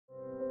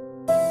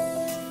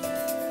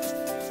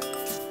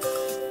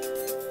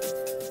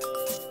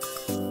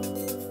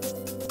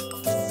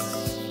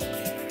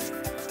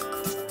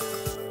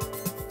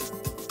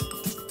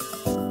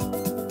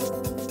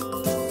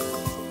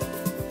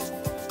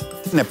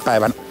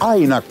Päivän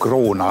aina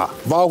kruunaa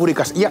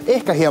vauhdikas ja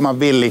ehkä hieman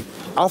villi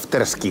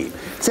afterski.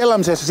 Zell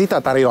Am Seessä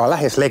sitä tarjoaa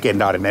lähes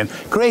legendaarinen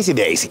Crazy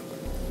Daisy.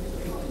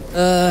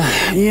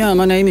 Yeah,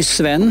 my name is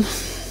Sven.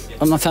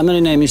 My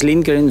family name is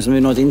Lindgren, so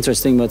not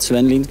interesting, but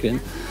Sven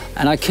Lindgren.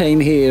 And I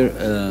came here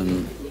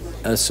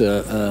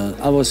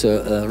I was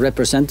a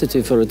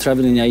representative for a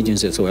traveling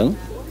agency as well.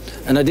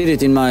 And I did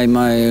it in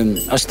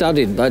I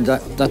studied, by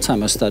that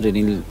time I studied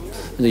in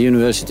the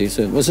university.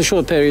 So it was a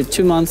short period,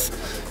 2 months.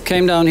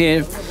 Came down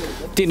here,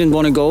 didn't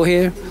want to go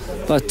here,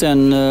 but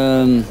then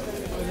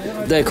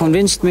they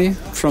convinced me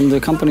from the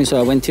company, so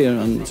I went here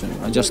and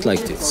I just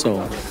liked it.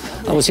 So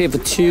I was here for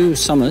 2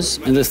 summers,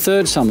 and the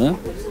 3rd summer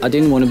I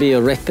didn't want to be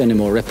a rep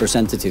anymore,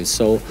 representative.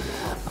 So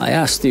I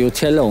asked the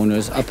hotel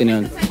owners up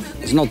in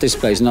it's not this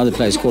place, another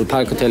place called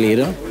Park Hotel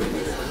Ida.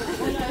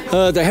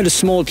 They had a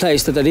small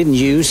place that I didn't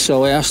use,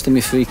 so I asked them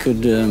if we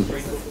could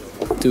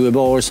do a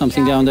bar or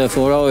something down there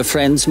for our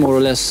friends, more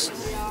or less.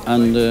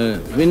 And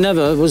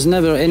was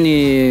never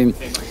any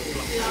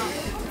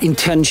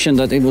intention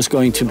that it was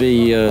going to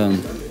be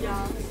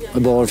a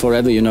bar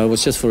forever, you know. It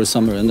was just for a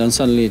summer, and then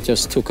suddenly it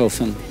just took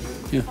off, and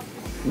yeah.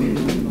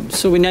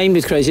 So we named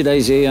it Crazy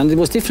Daisy, and it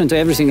was different to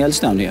everything else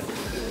down here.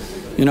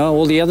 You know,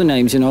 all the other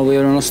names, you know, we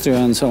were in Austria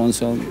and so on,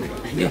 so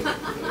yeah.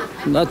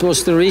 That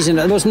was the reason.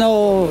 There was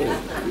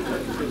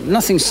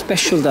nothing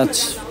special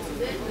that...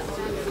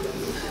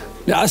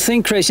 I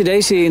think Crazy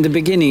Daisy in the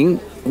beginning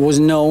was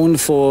known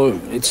for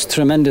its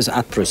tremendous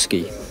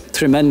après-ski.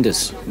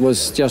 Tremendous,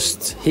 was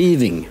just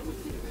heaving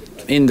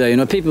in there. You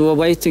know, people were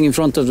waiting in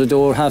front of the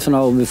door half an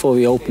hour before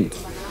we opened.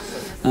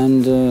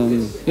 And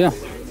yeah,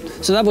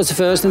 so that was the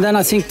first. And then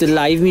I think the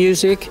live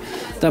music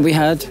that we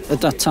had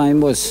at that time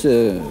was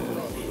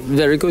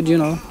very good, you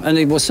know. And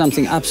it was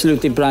something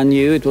absolutely brand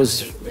new. It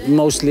was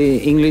mostly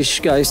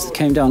English guys that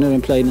came down here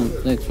and played, and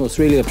it was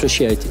really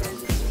appreciated.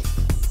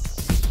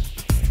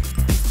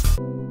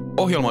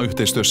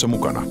 Ohjelmayhteistyössä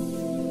mukana